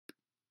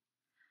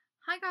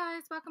Hi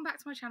guys, welcome back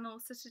to my channel.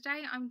 So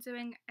today I'm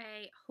doing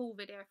a haul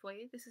video for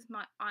you. This is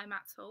my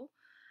IMATS haul.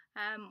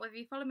 Whether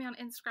you follow me on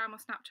Instagram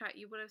or Snapchat,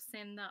 you would have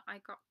seen that I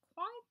got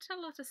quite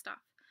a lot of stuff.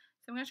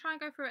 So I'm going to try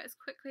and go through it as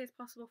quickly as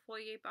possible for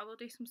you, but I will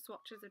do some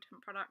swatches of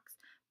different products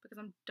because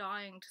I'm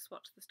dying to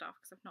swatch the stuff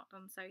because I've not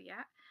done so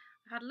yet.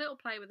 I had a little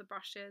play with the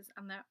brushes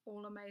and they're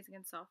all amazing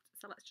and soft,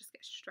 so let's just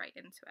get straight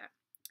into it.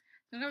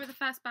 I'm going to go with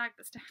the first bag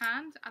that's to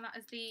hand, and that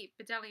is the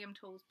Bedelium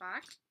Tools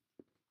bag.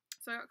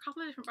 So I got a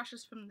couple of different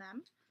brushes from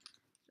them.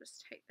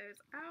 Just take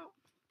those out.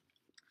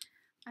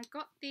 I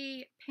got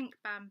the pink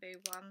bamboo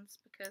ones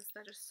because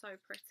they're just so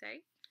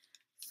pretty.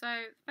 So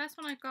the first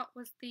one I got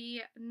was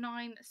the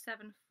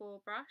 974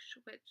 brush,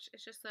 which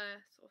is just a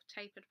sort of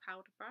tapered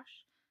powder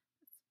brush.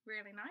 It's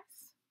really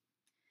nice.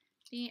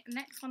 The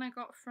next one I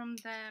got from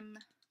them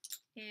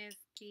is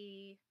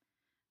the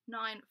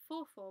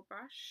 944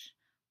 brush,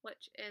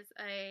 which is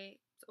a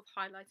sort of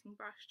highlighting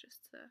brush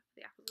just for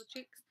the apples of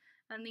cheeks,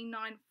 and the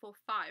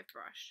 945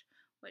 brush,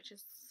 which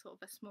is sort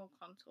of a small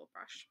contour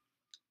brush.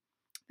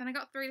 Then I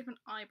got three different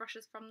eye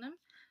brushes from them.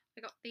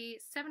 I got the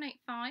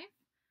 785,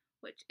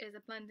 which is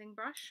a blending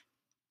brush,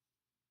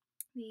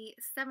 the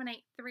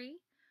 783,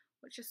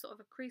 which is sort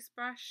of a crease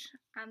brush,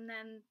 and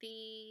then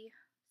the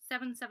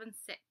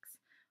 776,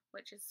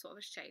 which is sort of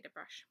a shader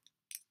brush.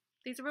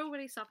 These are all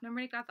really soft and I'm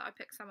really glad that I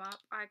picked some up.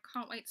 I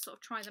can't wait to sort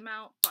of try them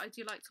out, but I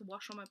do like to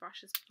wash all my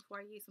brushes before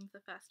I use them for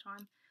the first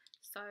time.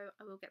 So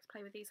I will get to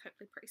play with these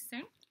hopefully pretty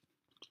soon.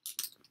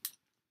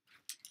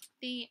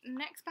 The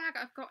next bag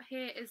I've got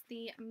here is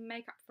the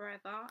Makeup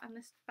Forever, and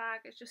this bag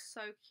is just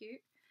so cute.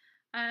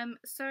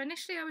 So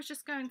initially I was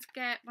just going to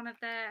get one of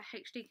their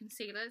HD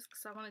concealers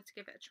because I wanted to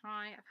give it a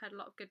try. I've heard a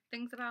lot of good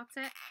things about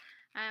it.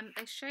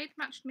 They shade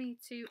matched me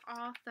to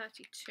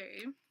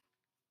R32,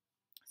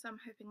 so I'm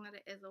hoping that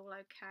it is all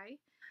okay.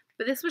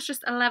 But this was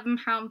just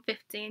 £11.50,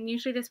 and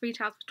usually this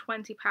retails for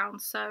 £20,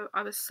 so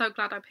I was so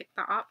glad I picked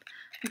that up.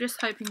 I'm just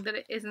hoping that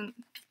it isn't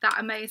that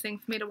amazing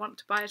for me to want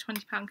to buy a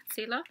 £20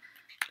 concealer,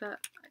 but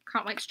I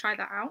can't wait to try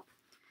that out.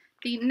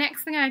 The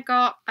next thing I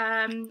got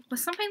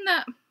was something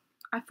that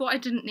I thought I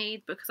didn't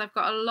need because I've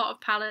got a lot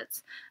of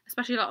palettes,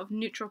 especially a lot of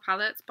neutral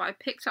palettes, but I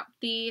picked up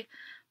the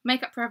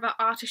Makeup Forever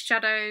Artist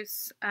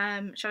Shadows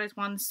Shadows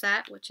 1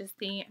 set, which is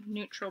the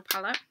neutral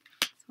palette.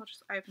 So I'll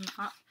just open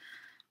that up.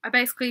 I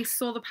basically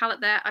saw the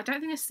palette there. I don't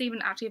think it's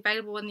even actually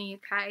available in the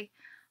UK,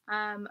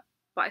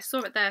 but I saw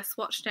it there,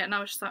 swatched it, and I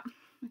was just like,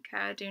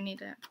 okay, I do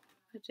need it.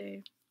 I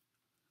do.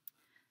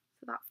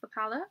 So that's the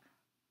palette.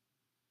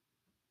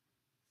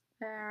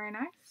 Very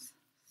nice.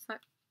 So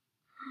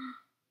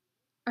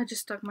I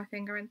just stuck my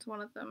finger into one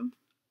of them.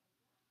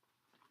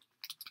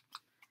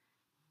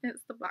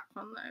 It's the black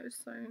one though,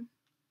 so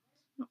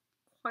it's not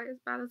quite as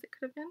bad as it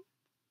could have been.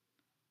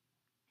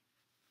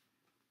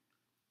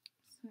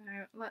 So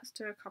let's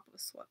do a couple of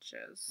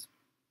swatches.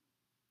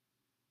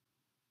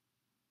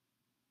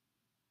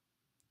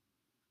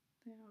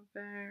 They are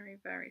very,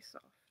 very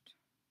soft.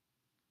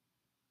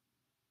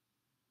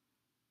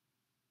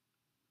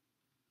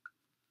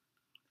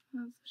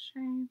 There's the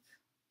shades.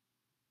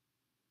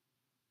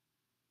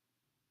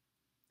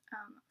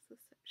 And that's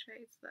the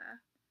shades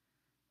there.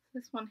 So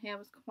this one here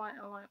was quite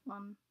a light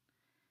one.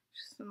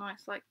 Just a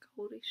nice like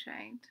goldy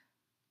shade.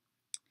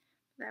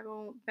 They're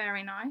all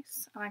very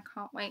nice and I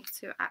can't wait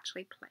to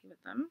actually play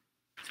with them.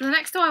 So the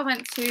next store I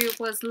went to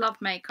was Love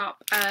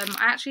Makeup. I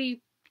actually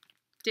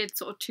did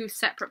sort of two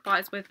separate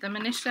buys with them.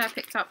 Initially I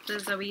picked up the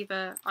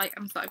Zoeva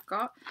items that I've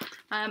got.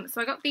 So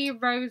I got the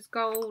Rose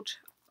Gold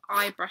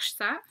eye brush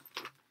set.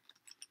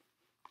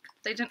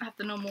 They didn't have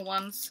the normal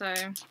ones, so,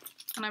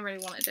 and I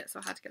really wanted it, so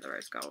I had to get the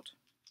Rose Gold.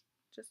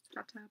 Just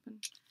had to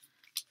happen.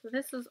 So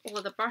this is all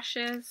of the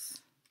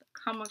brushes that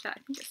come with that.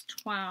 I think it's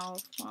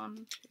 12. 1,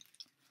 2, 6,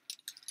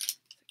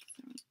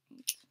 7, 8,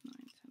 9,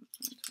 10,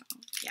 11,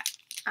 12. Yeah,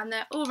 and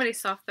they're all really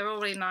soft. They're all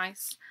really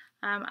nice,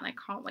 and I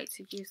can't wait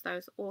to use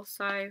those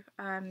also.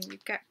 You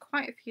get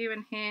quite a few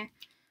in here.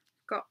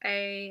 I've got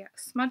a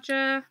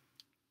smudger,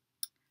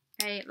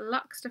 a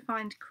Luxe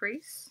Defined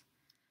Crease,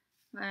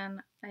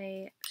 then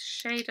a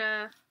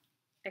shader,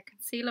 a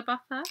concealer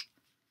buffer,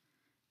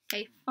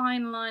 a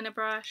fine liner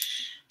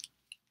brush,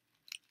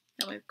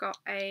 then we've got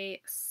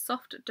a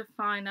soft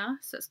definer,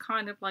 so it's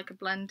kind of like a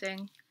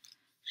blending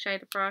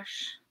shader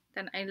brush,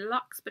 then a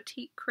Luxe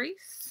Petite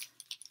Crease,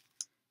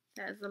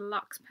 there's the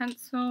Luxe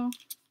pencil,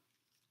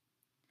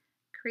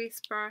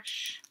 crease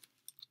brush,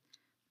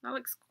 that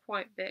looks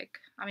quite big,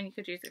 I mean you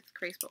could use it for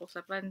crease but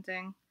also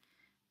blending,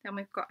 then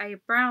we've got a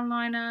brown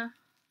liner,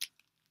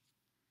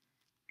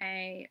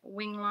 a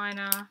wing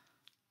liner,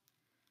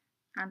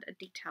 and a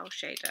detail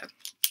shader.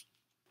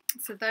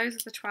 So those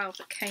are the 12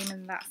 that came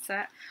in that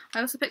set. I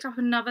also picked up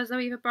another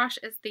Zoeva brush,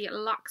 it's the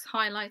Luxe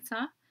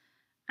Highlighter,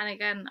 and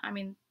again, I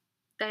mean,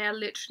 they are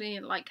literally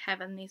like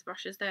heaven, these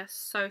brushes. They are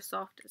so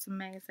soft, it's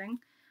amazing.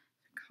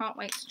 Can't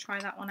wait to try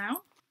that one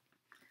out.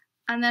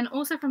 And then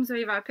also from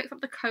Zoeva, I picked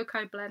up the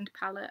Cocoa Blend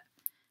palette,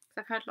 because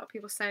I've heard a lot of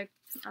people say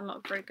a lot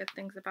of very good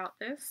things about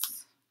this.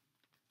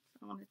 So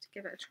I wanted to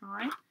give it a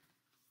try.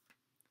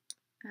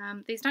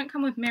 These don't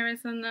come with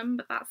mirrors in them,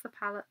 but that's the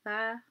palette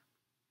there.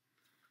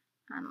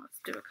 And let's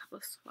do a couple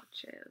of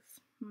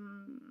swatches.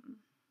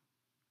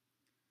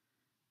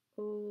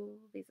 Oh,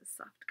 these are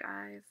soft,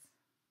 guys.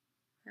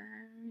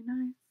 Very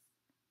nice.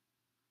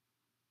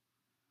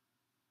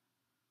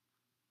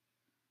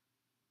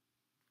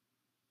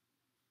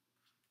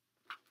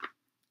 Okay.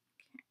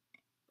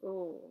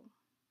 Oh,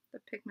 the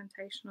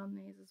pigmentation on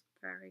these is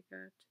very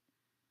good.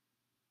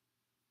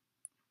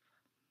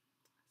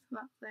 So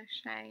that's those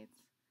shades.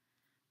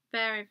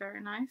 Very,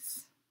 very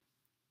nice.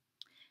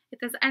 If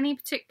there's any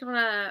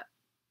particular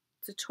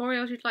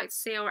tutorials you'd like to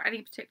see, or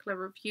any particular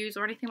reviews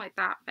or anything like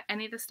that for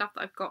any of the stuff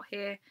that I've got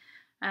here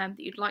that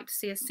you'd like to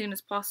see as soon as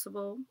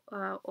possible,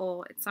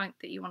 or it's something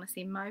that you want to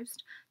see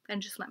most,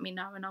 then just let me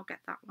know and I'll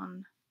get that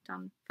one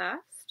done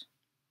first.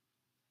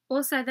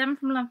 Also then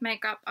from Love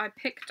Makeup, I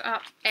picked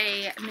up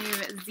a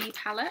new Z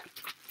palette.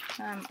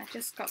 I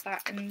just got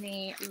that in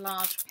the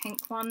large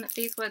pink one.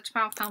 These were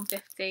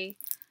 £12.50.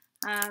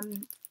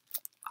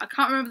 I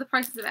can't remember the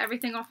prices of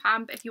everything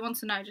offhand, but if you want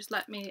to know, just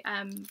let me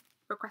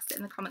request it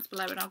in the comments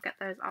below and I'll get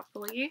those up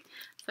for you.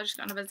 So I just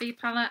got another Z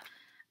palette,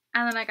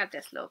 and then I got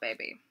this little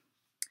baby.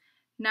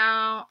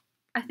 Now,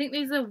 I think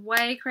these are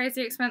way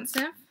crazy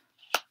expensive.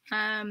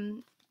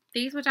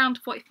 These were down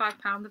to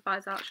 £45, the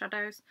Visart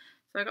shadows.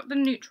 So I got the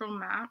neutral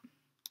matte,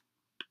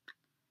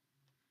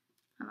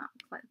 and that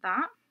looks like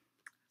that.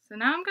 So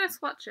now I'm going to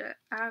swatch it,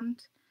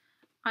 and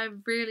I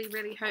really,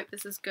 really hope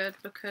this is good,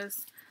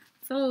 because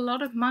it's a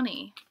lot of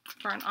money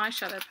for an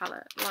eyeshadow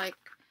palette. Like,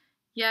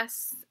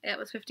 yes, it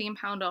was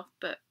 £15 off,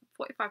 but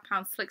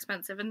 £45 is still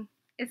expensive, and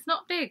it's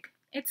not big,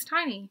 it's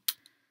tiny.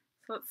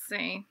 So let's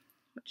see,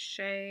 which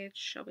shade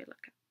shall we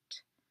look at?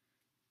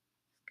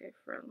 Let's go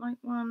for a light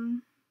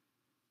one.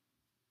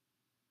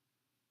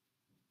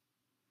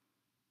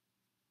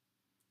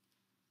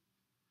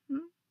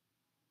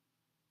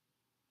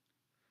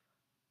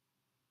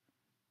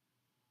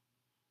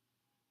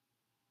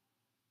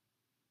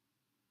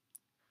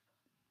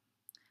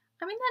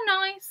 I mean, they're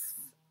nice.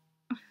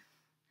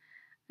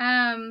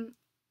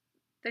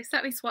 They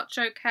certainly swatch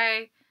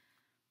okay,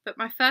 but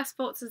my first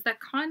thoughts is they're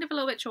kind of a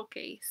little bit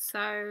chalky,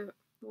 so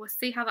we'll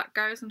see how that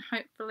goes, and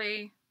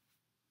hopefully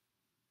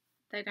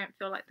they don't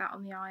feel like that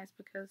on the eyes,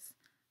 because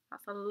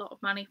that's a lot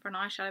of money for an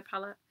eyeshadow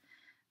palette,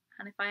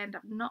 and if I end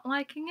up not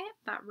liking it,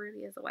 that really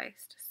is a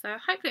waste. So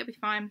hopefully it'll be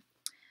fine.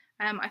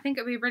 I think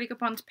it'll be a really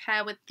good one to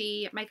pair with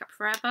the Makeup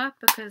Forever,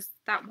 because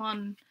that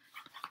one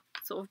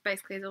sort of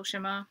basically is all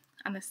shimmer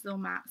and this is all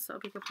matte, so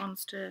it'll be good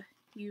ones to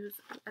use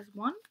as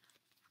one.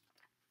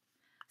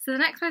 So the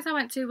next place I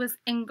went to was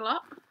Inglot,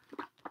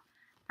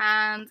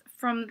 and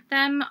from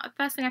them,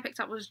 first thing I picked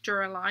up was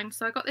Duraline.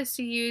 So I got this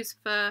to use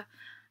for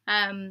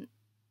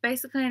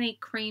basically any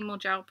cream or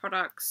gel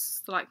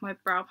products, like my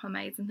brow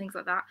pomades and things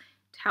like that,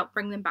 to help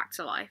bring them back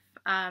to life,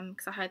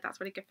 because I heard that's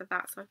really good for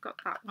that, so I've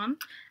got that one.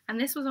 And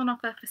this was on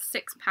offer for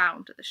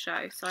 £6 at the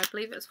show, so I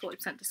believe it was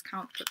 40%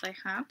 discount that they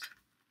had.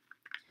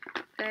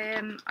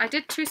 I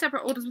did 2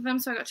 separate orders with them,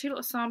 so I got 2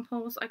 little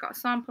samples. I got a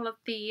sample of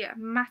the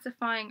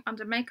mattifying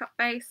under makeup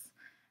base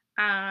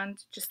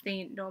and just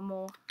the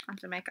normal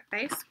under makeup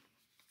base.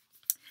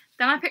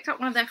 Then I picked up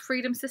one of their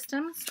Freedom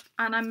Systems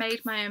and I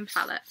made my own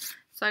palette.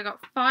 So I got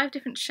 5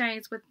 different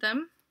shades with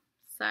them.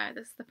 So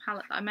this is the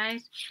palette that I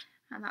made,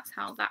 and that's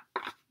how that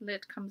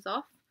lid comes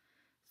off.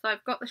 So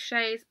I've got the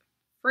shades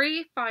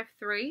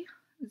 353,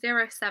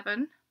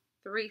 07,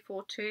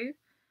 342,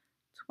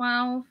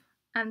 12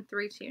 and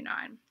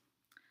 329.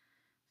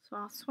 So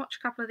I'll swatch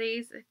a couple of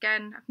these.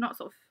 Again, I've not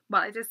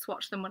well, I did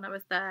swatch them when I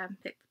was there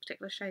and pick the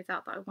particular shades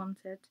out that I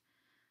wanted.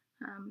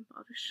 But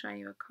I'll just show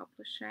you a couple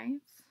of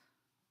shades.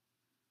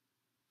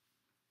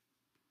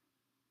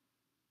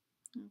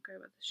 I'll go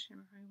with the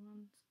shimmery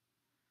ones.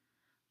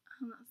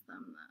 And that's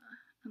them there.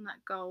 And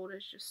that gold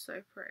is just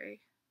so pretty.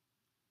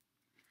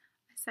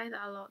 I say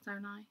that a lot,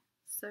 don't I?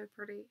 So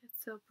pretty.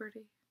 It's so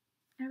pretty.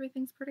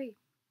 Everything's pretty.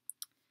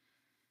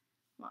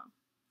 Well,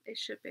 it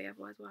should be,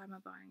 otherwise why am I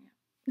buying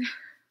it?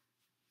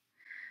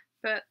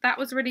 But that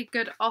was a really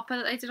good offer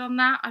that they did on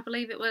that. I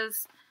believe it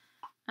was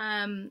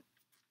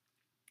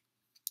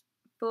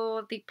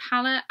for the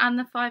palette and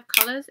the 5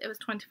 colours, it was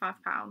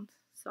 £25.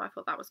 So I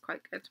thought that was quite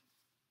good.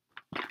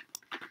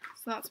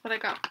 So that's what I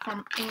got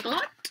from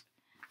Inglot.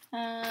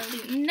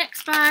 The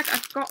next bag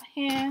I've got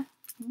here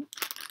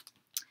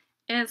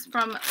is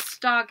from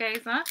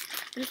Stargazer. I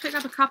just picked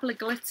up a couple of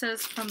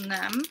glitters from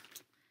them.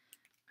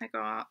 I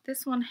got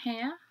this one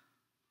here.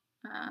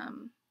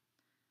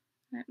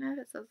 I don't know if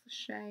it says the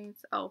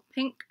shades. Oh,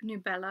 Pink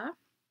Nubella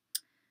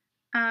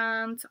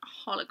and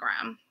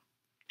Hologram.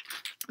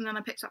 And then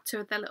I picked up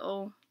 2 of their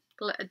little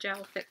glitter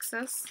gel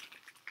fixers.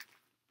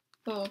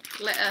 Or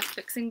glitter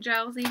fixing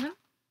gels even.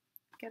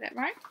 Get it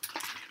right?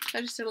 So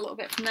I just did a little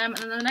bit from them.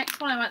 And then the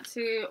next one I went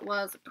to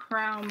was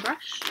Crown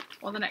Brush.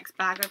 Or the next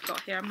bag I've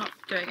got here. I'm not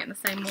doing it in the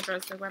same order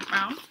as they went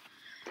round.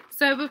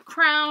 So with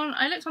Crown,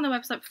 I looked on their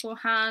website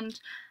beforehand.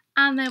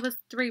 And there was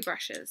 3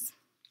 brushes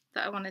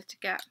that I wanted to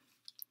get.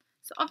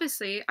 So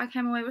obviously I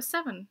came away with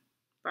 7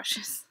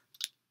 brushes.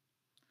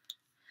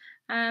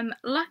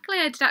 Luckily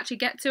I did actually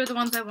get 2 of the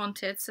ones I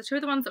wanted. So 2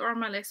 of the ones that were on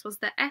my list was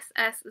the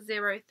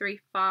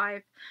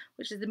SS035,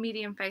 which is the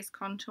medium face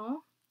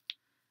contour.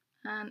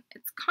 And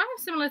it's kind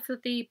of similar to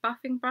the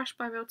buffing brush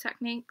by Real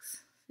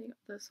Techniques. So you got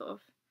the sort of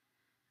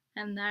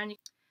end there, and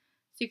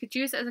so you could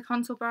use it as a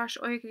contour brush,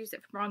 or you could use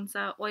it for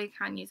bronzer, or you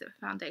can use it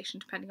for foundation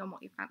depending on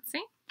what you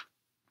fancy.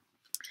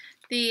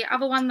 The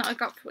other one that I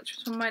got, which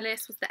was from my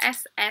list, was the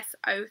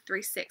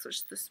SS036, which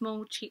is the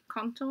small cheek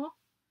contour.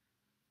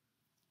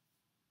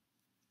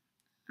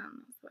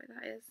 That's the way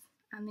that is.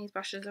 And these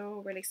brushes are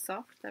all really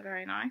soft, they're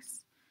very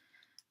nice.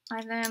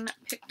 I then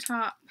picked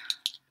up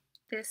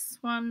this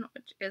one,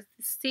 which is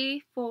the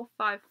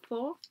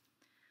C454,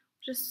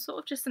 which is sort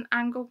of just an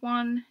angled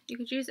one. You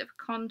could use it for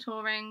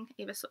contouring,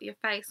 either sort of your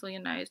face or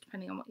your nose,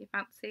 depending on what you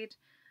fancied.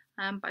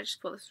 But I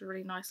just thought this was a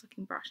really nice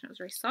looking brush, and it was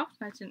very soft,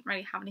 and I didn't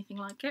really have anything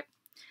like it.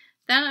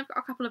 Then I've got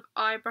a couple of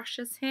eye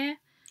brushes here.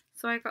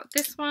 So I got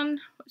this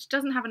one, which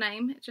doesn't have a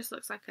name, it just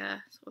looks like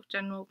a sort of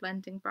general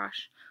blending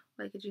brush,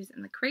 where you could use it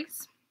in the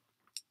crease.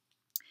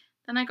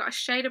 Then I got a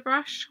shader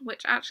brush,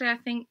 which actually I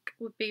think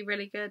would be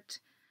really good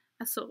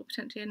as sort of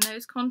potentially a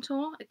nose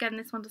contour. Again,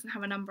 this one doesn't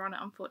have a number on it,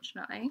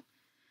 unfortunately.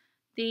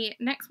 The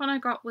next one I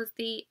got was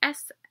the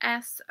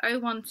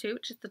SS012,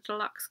 which is the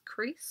deluxe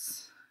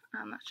crease,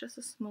 and that's just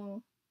a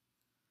small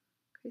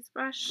crease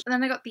brush. And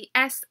then I got the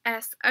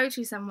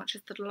SS027, which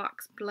is the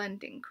deluxe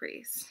blending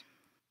crease.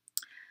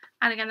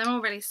 And again, they're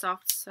all really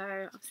soft, so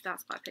obviously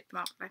that's why I picked them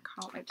up. I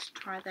can't wait to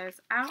try those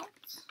out.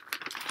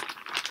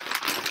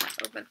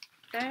 Over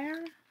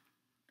there.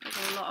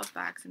 There's a lot of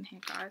bags in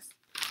here, guys.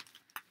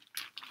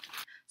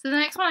 So the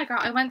next one I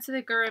got, I went to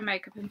the Guru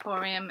Makeup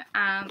Emporium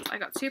and I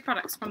got 2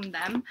 products from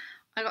them.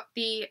 I got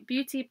the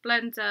Beauty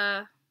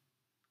Blender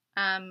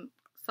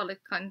Solid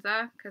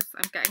Cleanser because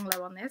I'm getting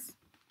low on this.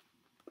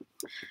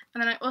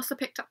 And then I also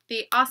picked up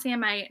the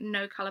RCMA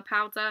No Colour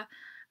Powder.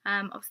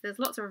 Obviously there's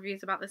lots of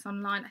reviews about this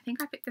online. I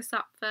think I picked this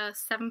up for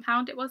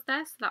 £7 it was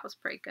there, so that was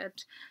pretty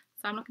good.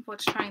 So I'm looking forward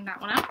to trying that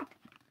one out.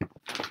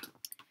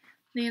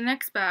 The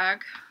next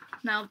bag.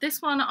 Now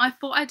this one I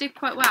thought I did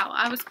quite well.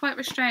 I was quite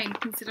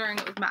restrained considering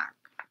it was MAC.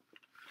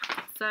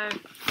 So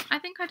I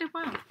think I did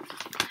well.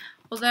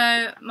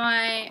 Although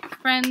my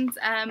friend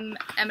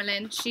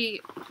Emmeline, she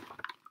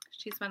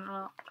spent a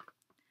lot.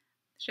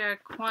 She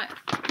had quite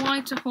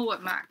a haul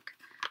at MAC,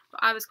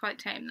 but I was quite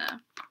tame there.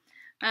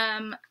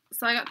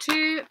 So I got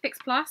 2 Fix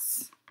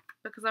Plus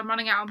because I'm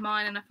running out of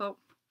mine, and I thought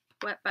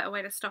what better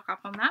way to stock up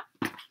on that.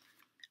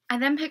 I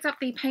then picked up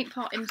the Paint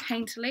Pot in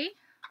Painterly.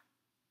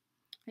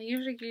 I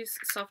usually use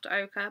soft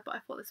ochre, but I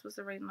thought this was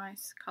a really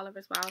nice colour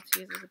as well to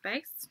use as a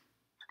base. So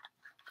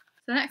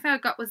the next thing I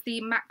got was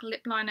the MAC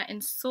lip liner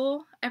in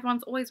Soar.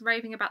 Everyone's always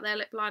raving about their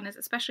lip liners,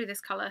 especially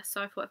this colour,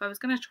 so I thought if I was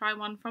going to try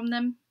one from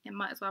them, it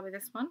might as well be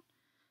this one.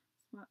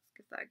 So let's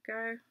give that a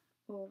go.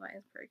 Oh, that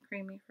is pretty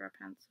creamy for a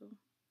pencil.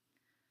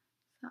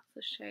 So that's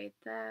the shade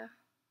there.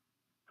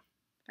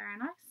 Very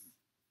nice.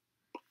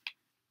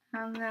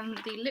 And then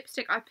the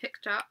lipstick I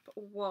picked up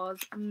was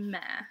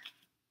Mare.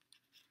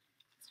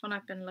 This one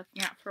I've been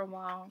looking at for a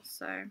while,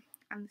 so,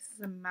 and this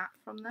is a matte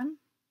from them.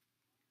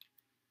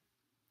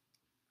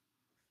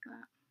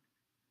 That.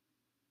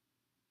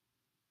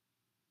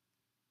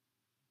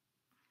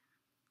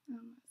 And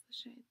that's the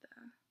shade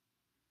there.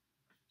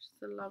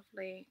 Just a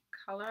lovely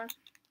colour.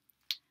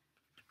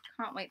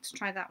 Can't wait to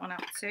try that one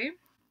out too.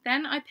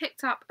 Then I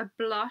picked up a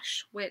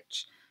blush,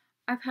 which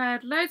I've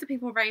heard loads of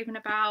people raving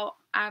about,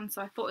 and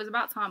so I thought it was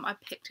about time I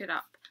picked it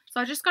up. So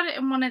I just got it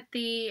in one of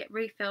the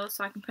refills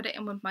so I can put it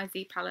in with my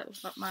Z palette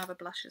with my other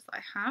blushes that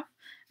I have.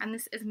 And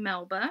this is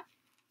Melba.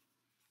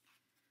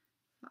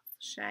 That's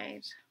the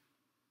shade.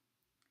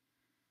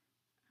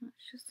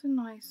 It's just a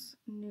nice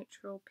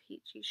neutral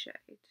peachy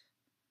shade.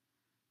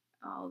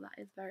 Oh,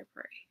 that is very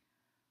pretty.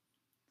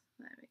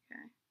 There we go.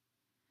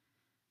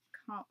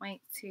 Can't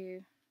wait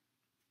to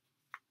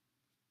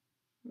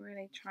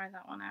really try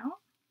that one out.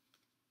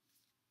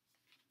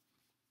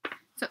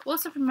 So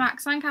also from MAC,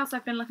 something else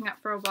I've been looking at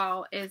for a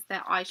while is their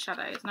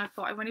eyeshadows, and I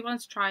thought I really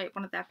wanted to try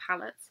one of their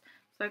palettes.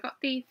 So I got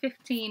the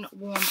 15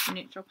 Warm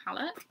Neutral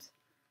palette,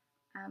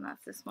 and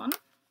that's this one.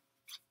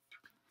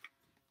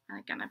 And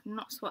again, I've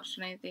not swatched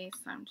any of these,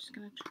 so I'm just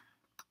going to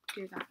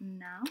do that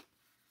now.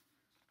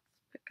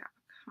 Pick out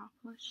a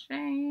couple of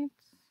shades.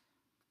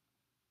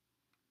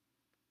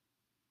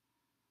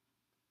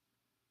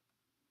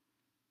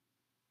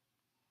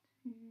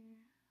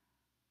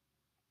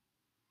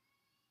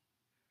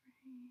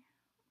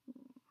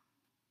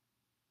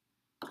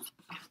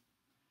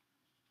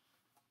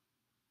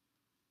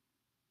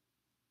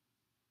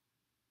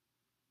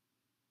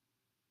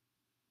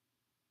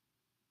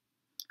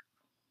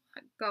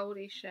 That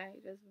goldy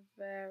shade is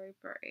very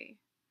pretty.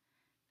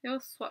 They all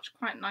swatch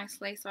quite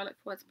nicely, so I look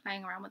forward to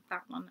playing around with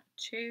that one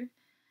too.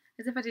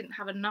 As if I didn't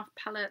have enough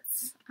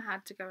palettes, I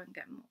had to go and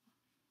get more.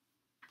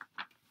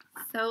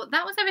 So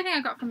that was everything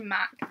I got from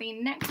MAC. The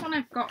next one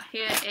I've got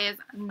here is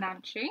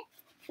Nancy.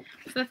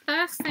 So the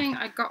first thing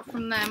I got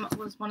from them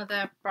was one of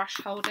their brush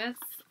holders.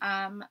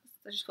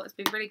 I just thought this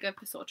would be really good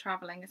for sort of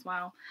travelling as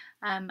well.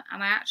 And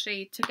I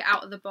actually took it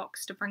out of the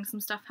box to bring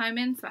some stuff home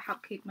in, so it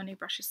helped keep my new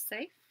brushes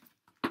safe.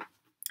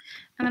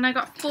 And then I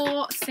got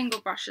 4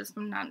 single brushes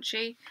from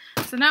Nancy.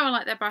 So now I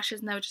like their brushes,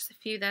 and there were just a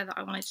few there that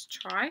I wanted to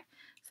try.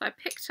 So I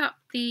picked up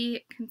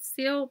the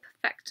Conceal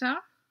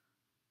Perfector.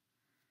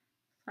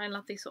 I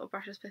love these sort of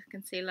brushes for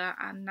concealer,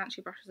 and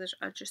Nancy brushes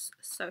are just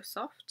so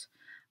soft.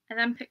 I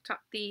then picked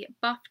up the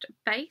Buffed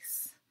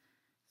Base.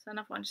 So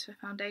another one just for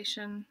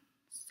foundation,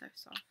 so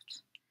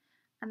soft.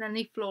 And then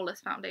the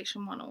Flawless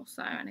Foundation one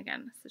also, and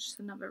again, this is just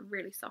another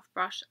really soft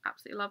brush,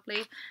 absolutely lovely.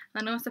 And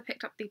then I also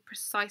picked up the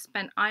Precise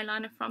Bent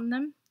Eyeliner from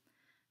them.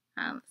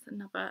 And it's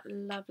another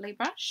lovely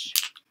brush.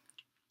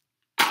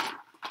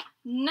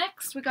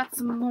 Next, we got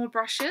some more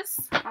brushes.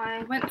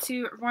 I went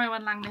to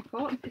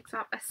Royal&Langnickel and picked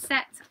up a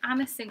set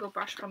and a single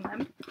brush from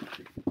them.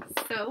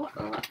 So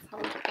let's have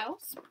a look at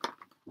those.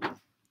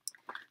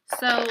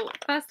 So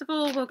first of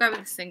all, we'll go with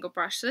the single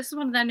brush. So this is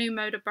one of their new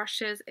Moda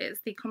brushes.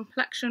 It's the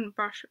Complexion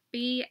Brush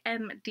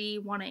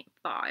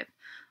BMD185.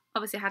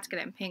 Obviously I had to get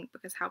it in pink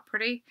because how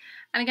pretty.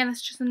 And again,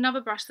 it's just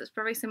another brush that's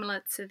very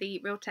similar to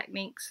the Real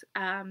Techniques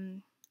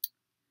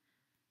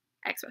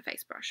Expert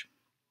Face brush.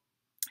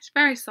 It's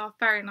very soft,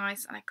 very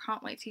nice, and I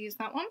can't wait to use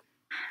that one.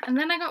 And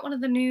then I got one of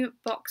the new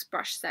box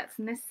brush sets,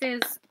 and this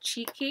is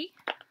Cheeky,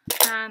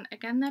 and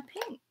again they're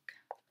pink,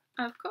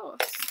 of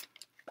course.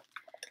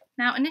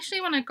 Now initially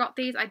when I got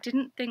these I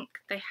didn't think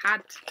they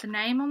had the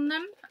name on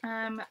them,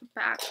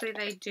 but actually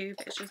they do,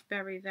 but it's just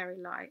very, very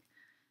light.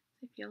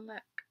 If you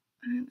look,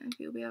 I don't know if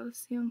you'll be able to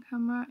see on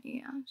camera,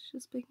 yeah, it's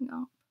just picking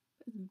up.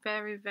 It's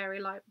very, very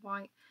light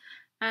white.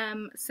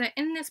 So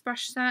in this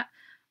brush set,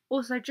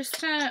 also, just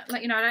to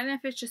let you know, I don't know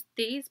if it's just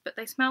these, but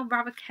they smell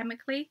rather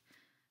chemically.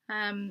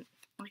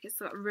 Like it's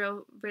got a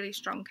really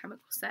strong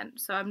chemical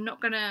scent. So I'm not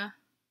gonna,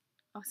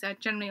 obviously I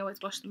generally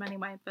always wash them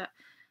anyway, but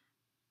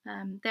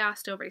they are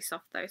still really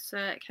soft though. So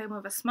it came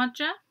with a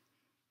smudger.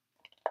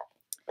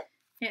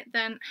 It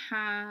then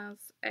has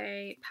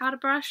a powder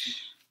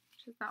brush,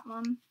 which is that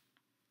one.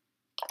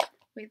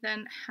 We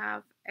then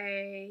have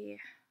a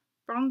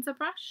bronzer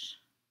brush,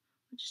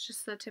 which is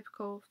just the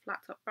typical flat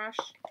top brush.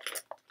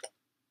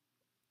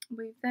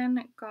 We've then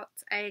got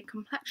a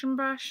complexion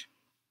brush,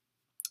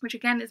 which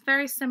again is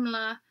very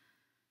similar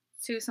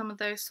to some of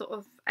those sort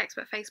of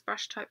expert face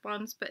brush type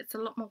ones, but it's a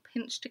lot more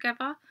pinched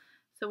together,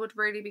 so it would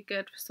really be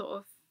good for sort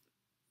of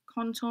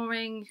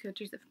contouring. You could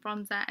use it for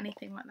bronzer,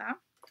 anything like that.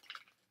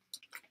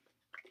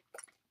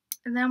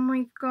 And then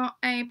we've got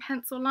a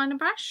pencil liner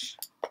brush.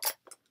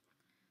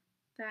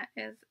 There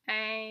is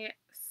a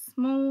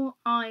small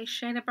eye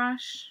shader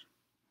brush.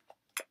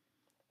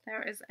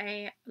 There is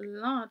a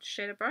large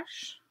shader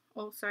brush.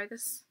 Oh, sorry,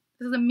 this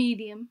is a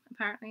medium,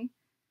 apparently.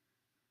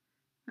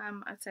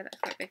 I'd say that's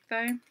quite big,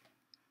 though.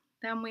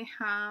 Then we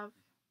have a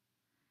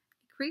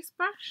crease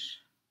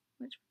brush,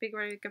 which would be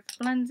really good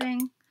for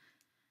blending.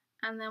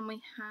 And then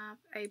we have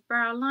a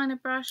brow liner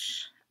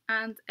brush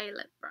and a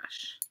lip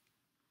brush.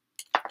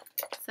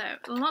 So,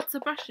 lots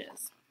of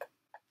brushes.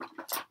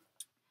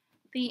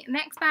 The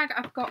next bag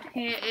I've got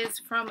here is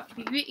from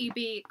Beauty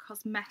Bee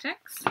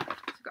Cosmetics. So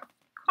I've got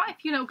quite a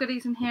few little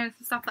goodies in here and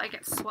some stuff that I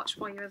get to swatch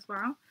for you as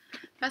well.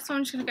 First one,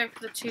 I'm just going to go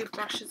for the 2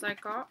 brushes I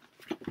got,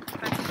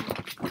 if I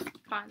can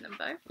find them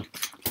both.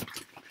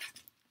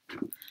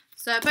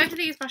 So both of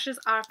these brushes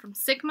are from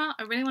Sigma.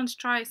 I really want to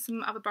try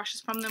some other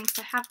brushes from them because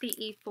I have the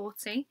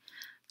E40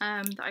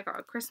 that I got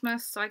at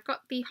Christmas. So I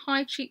got the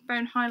High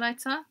Cheekbone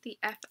Highlighter, the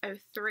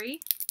F03,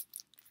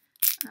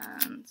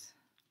 and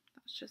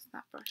that's just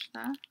that brush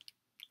there.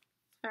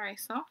 It's very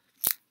soft.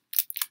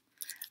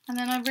 And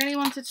then I really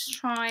wanted to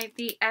try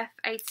the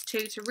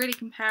F82 to really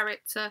compare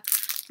it to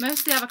most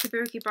of the other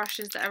kabuki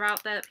brushes that are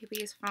out there that people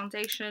use for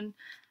foundation,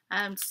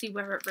 to see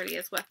whether it really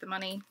is worth the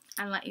money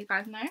and let you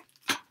guys know.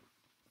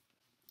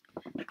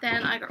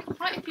 Then I got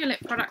quite a few lip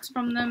products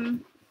from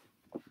them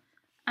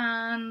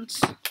and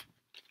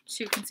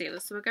 2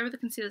 concealers. So we'll go with the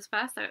concealers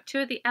first. I got 2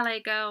 of the LA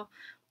Girl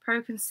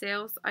Pro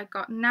Conceals. I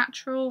got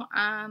Natural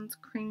and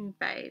Creamy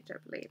Beige, I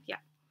believe. Yeah,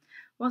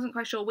 wasn't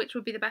quite sure which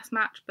would be the best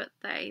match, but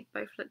they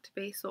both look to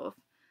be sort of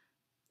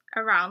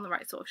around the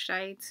right sort of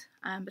shades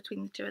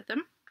between the 2 of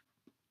them.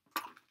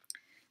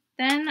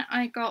 Then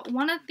I got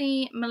one of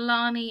the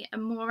Milani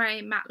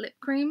Amore matte lip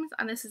creams,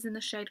 and this is in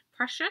the shade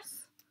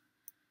Precious.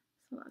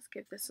 So let's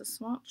give this a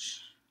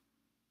swatch.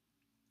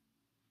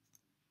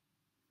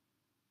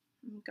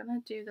 I'm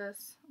gonna do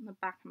this on the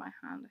back of my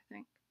hand, I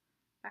think.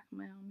 Back of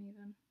my arm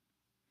even.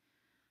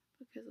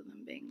 Because of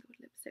them being good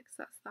lipsticks,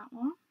 that's that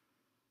one.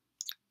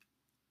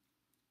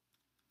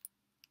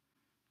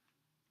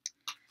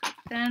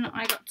 Then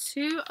I got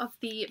 2 of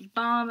the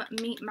Balm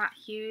Meet Matte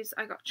Hues.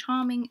 I got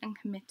Charming and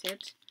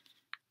Committed.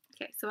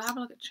 Okay, so we'll have a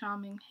look at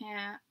Charming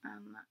here,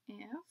 and that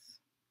is...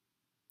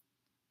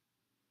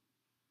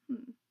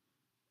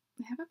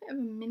 They have a bit of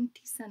a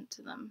minty scent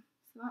to them,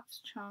 so that's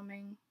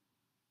Charming.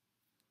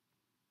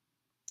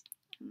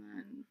 And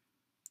then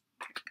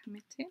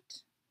Committed.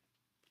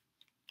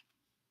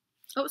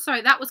 Oh,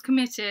 sorry, that was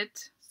Committed.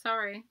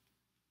 Sorry.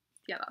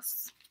 Yeah,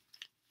 that's...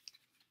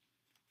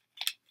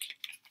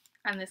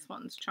 And this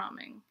one's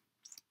charming.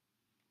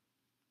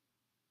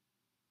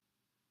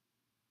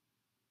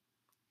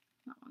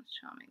 That one's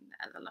charming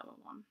there, the lower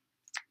one.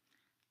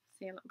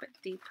 See a little bit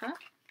deeper.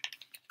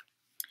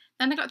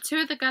 Then I got two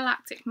of the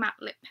Galactic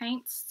Matte Lip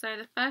Paints. So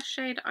the first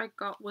shade I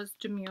got was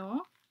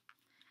Demure.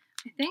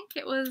 I think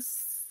it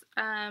was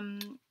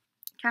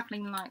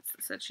Kathleen Lights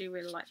that said she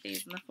really liked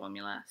these in the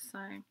formula, so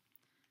I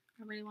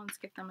really wanted to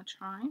give them a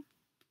try.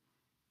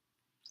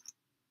 So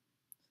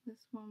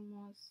this one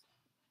was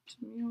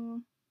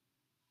Demure.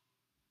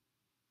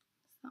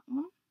 That's that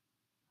one.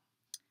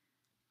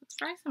 It's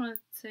very similar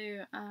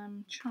to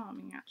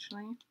Charming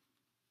actually.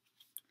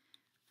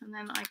 And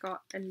then I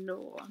got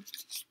Allure,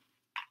 just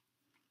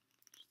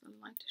a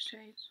lighter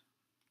shade.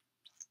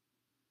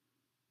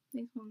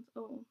 These ones,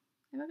 oh,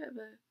 they have a bit of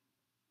a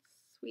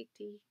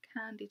sweetie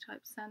candy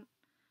type scent,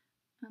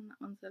 and that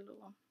one's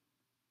Allure.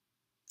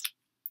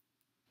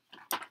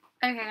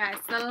 Okay guys,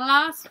 so the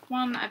last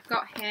one I've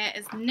got here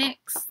is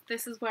NYX.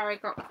 This is where I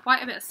got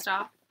quite a bit of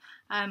stuff.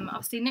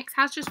 Obviously NYX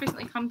has just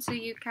recently come to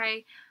the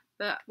UK,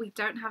 but we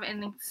don't have it in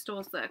the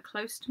stores that are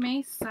close to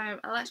me, so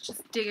let's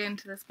just dig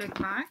into this big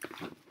bag.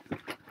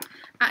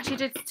 I actually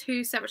did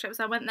two separate trips.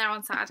 I went there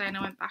on Saturday and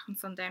I went back on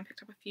Sunday and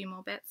picked up a few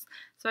more bits.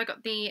 So I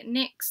got the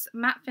NYX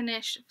Matte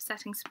Finish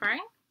Setting Spray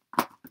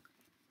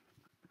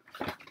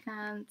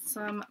and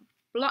some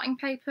blotting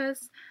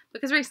papers,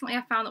 because recently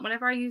I found that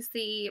whenever I use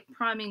the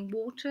priming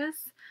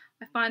waters,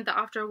 I find that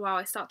after a while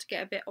I start to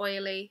get a bit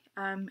oily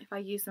if I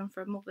use them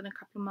for more than a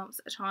couple of months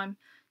at a time.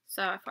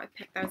 So I thought I'd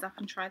pick those up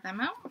and try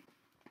them out.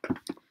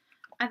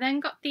 I then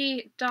got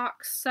the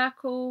Dark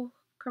Circle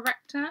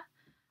Corrector.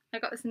 I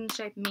got this in the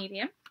shade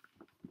Medium.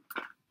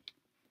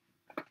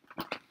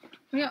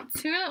 We got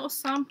two little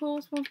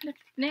samples from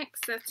NYX.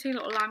 They're two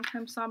little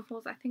Lancome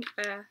samples. I think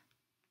they're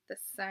the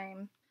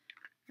same.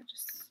 They're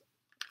just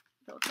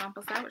little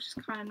samples there, which is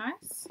kind of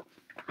nice.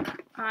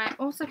 I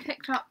also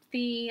picked up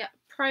the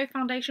Pro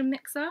Foundation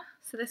Mixer.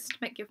 So this is to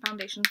make your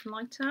foundations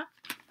lighter.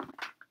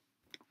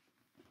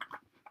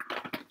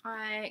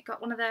 I got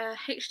one of the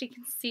HD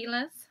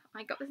concealers.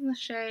 I got this in the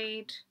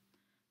shade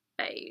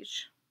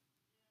Beige.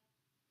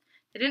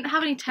 They didn't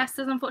have any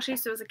testers, unfortunately,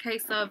 so it was a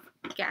case of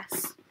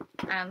guess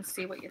and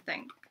see what you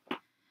think.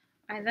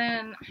 I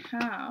then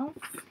have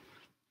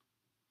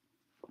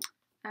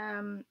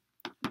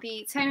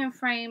the Tame &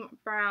 Frame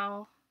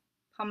Brow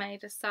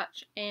Pomade as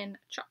such in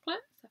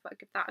chocolate, so I thought I'd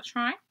give that a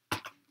try.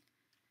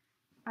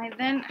 I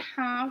then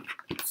have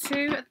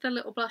two of the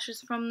little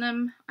blushes from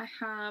them. I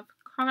have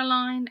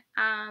Coraline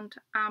and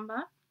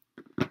Amber.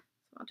 So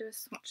I'll do a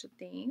swatch of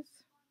these.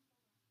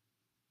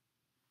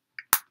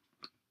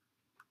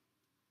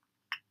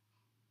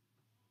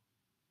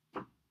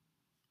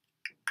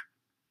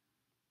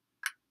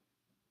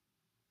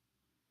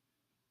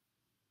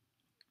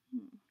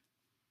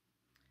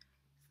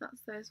 So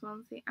that's those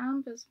ones. The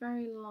Amber's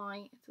very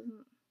light. It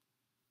doesn't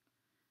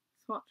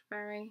swatch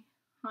very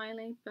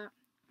highly, but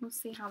we'll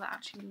see how that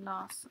actually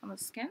lasts on the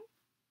skin.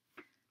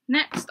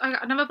 Next, I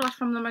got another blush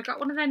from them. I got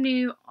one of their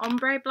new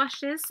ombre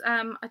blushes.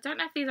 I don't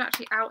know if these are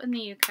actually out in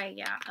the UK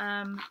yet,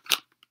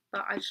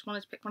 but I just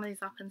wanted to pick one of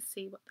these up and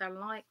see what they're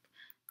like.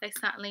 They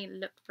certainly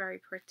look very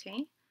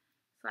pretty.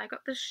 So I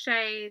got the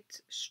shade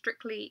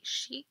Strictly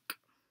Chic.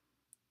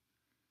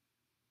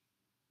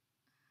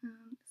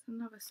 It's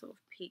another sort of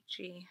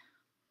peachy,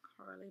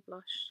 corally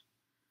blush.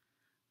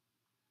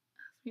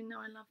 As we know,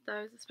 I love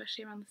those,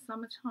 especially around the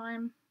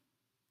summertime.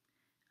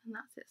 And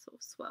that's it sort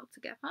of swirled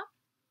together.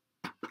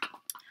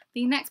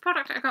 The next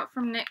product I got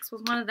from NYX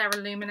was one of their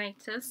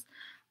illuminators.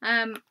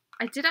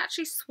 I did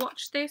actually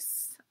swatch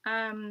this,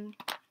 I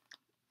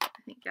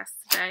think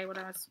yesterday when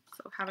I was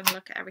sort of having a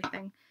look at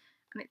everything.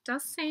 And it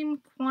does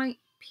seem quite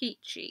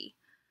peachy.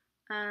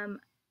 I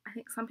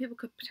think some people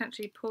could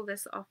potentially pull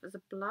this off as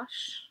a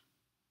blush,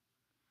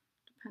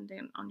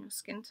 depending on your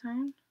skin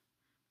tone.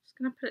 I'm just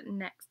going to put it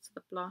next to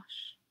the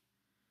blush.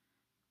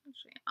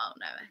 Actually, oh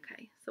no,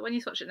 okay. So when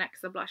you swatch it next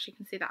to the blush, you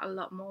can see that a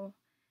lot more.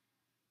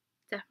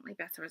 Definitely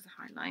better as a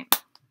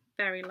highlight.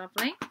 Very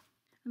lovely.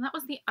 And that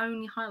was the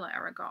only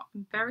highlighter I got.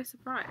 I'm very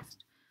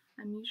surprised.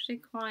 I'm usually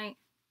quite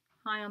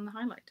high on the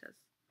highlighters.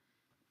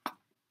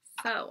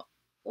 So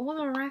all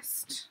the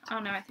rest, oh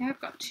no, I think I've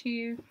got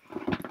two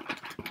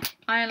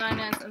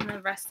eyeliners and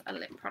the rest are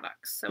lip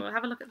products. So we'll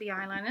have a look at the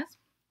eyeliners.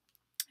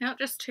 I got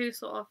just two,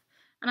 sort of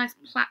a nice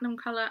platinum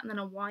colour and then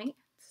a white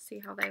to see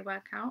how they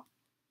work out.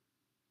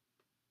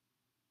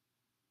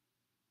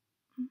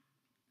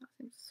 That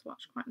seems to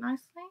swatch quite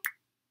nicely.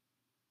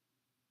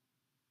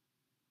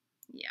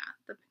 Yeah,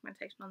 the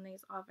pigmentation on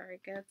these are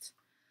very good. So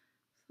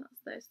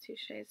that's those two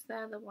shades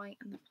there, the white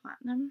and the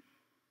platinum.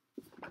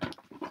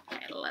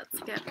 Okay, let's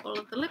get all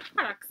of the lip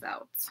products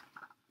out.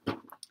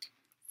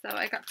 So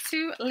I got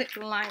two lip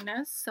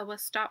liners, so we'll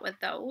start with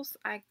those.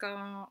 I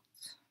got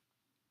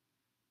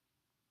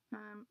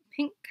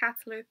Pink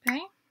Catalupe, which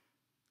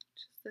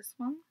is this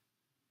one.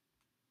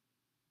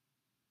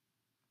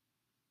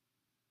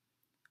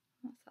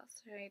 That's that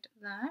shade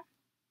there.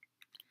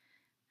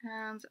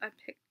 And I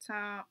picked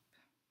up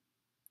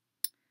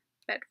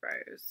Bed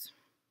Rose.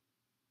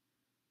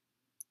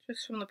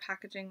 Just from the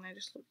packaging, they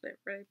just look like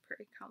really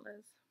pretty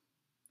colours.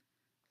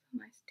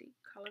 Nice deep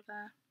colour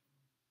there.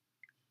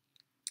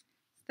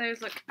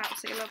 Those look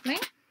absolutely lovely.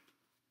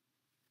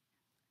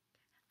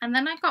 And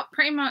then I got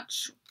pretty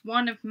much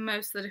one of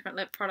most of the different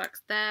lip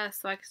products there,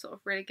 so I can sort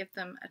of really give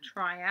them a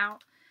try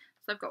out.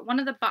 So I've got one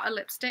of the butter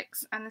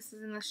lipsticks, and this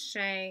is in the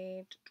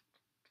shade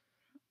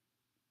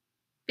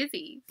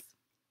Fizzies.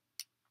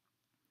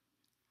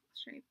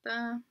 Shade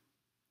there.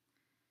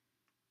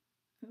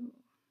 Ooh.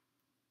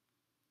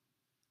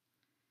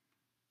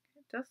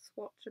 It does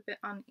swatch a bit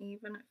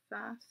uneven at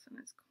first, and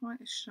it's quite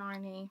a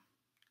shiny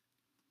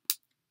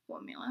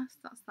formula, so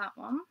that's that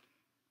one.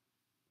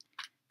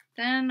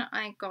 Then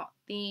I got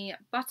the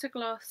Butter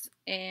Gloss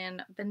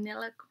in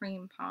Vanilla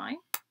Cream Pie.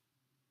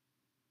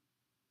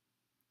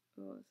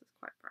 Oh, this is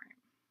quite bright.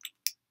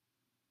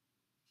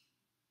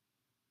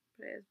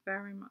 But it is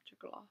very much a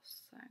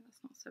gloss, so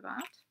that's not so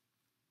bad.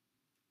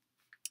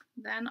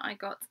 Then I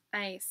got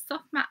a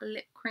soft matte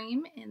lip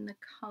cream in the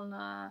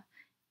colour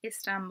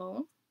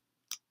Istanbul.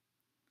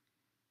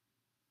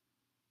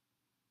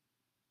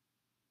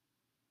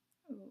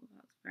 Oh,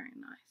 that's very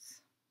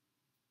nice.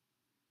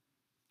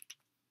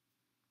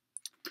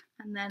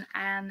 And then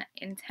an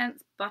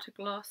intense butter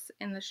gloss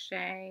in the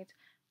shade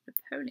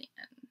Napoleon.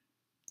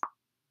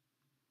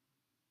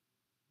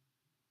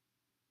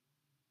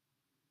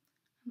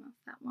 And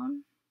that's that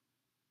one.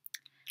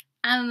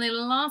 And the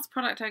last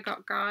product I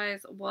got,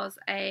 guys, was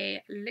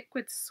a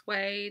liquid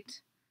suede.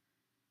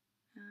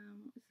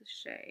 What is the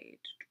shade?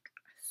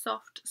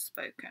 Soft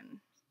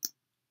Spoken.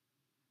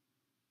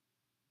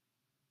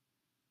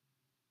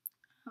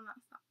 And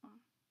that's that one.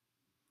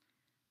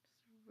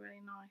 Just a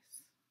really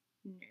nice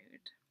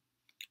nude.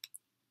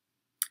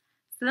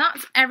 So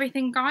that's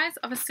everything, guys.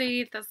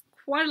 Obviously, there's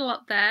quite a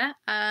lot there.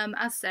 As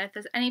I said, if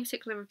there's any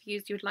particular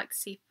reviews you would like to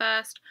see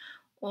first,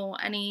 or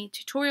any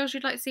tutorials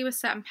you'd like to see with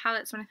certain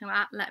palettes or anything like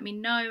that, let me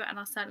know, and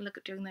I'll certainly look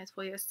at doing those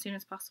for you as soon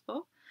as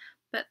possible.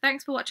 But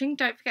thanks for watching.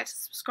 Don't forget to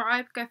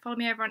subscribe. Go follow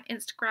me over on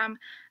Instagram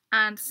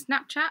and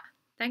Snapchat.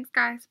 Thanks,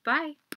 guys. Bye.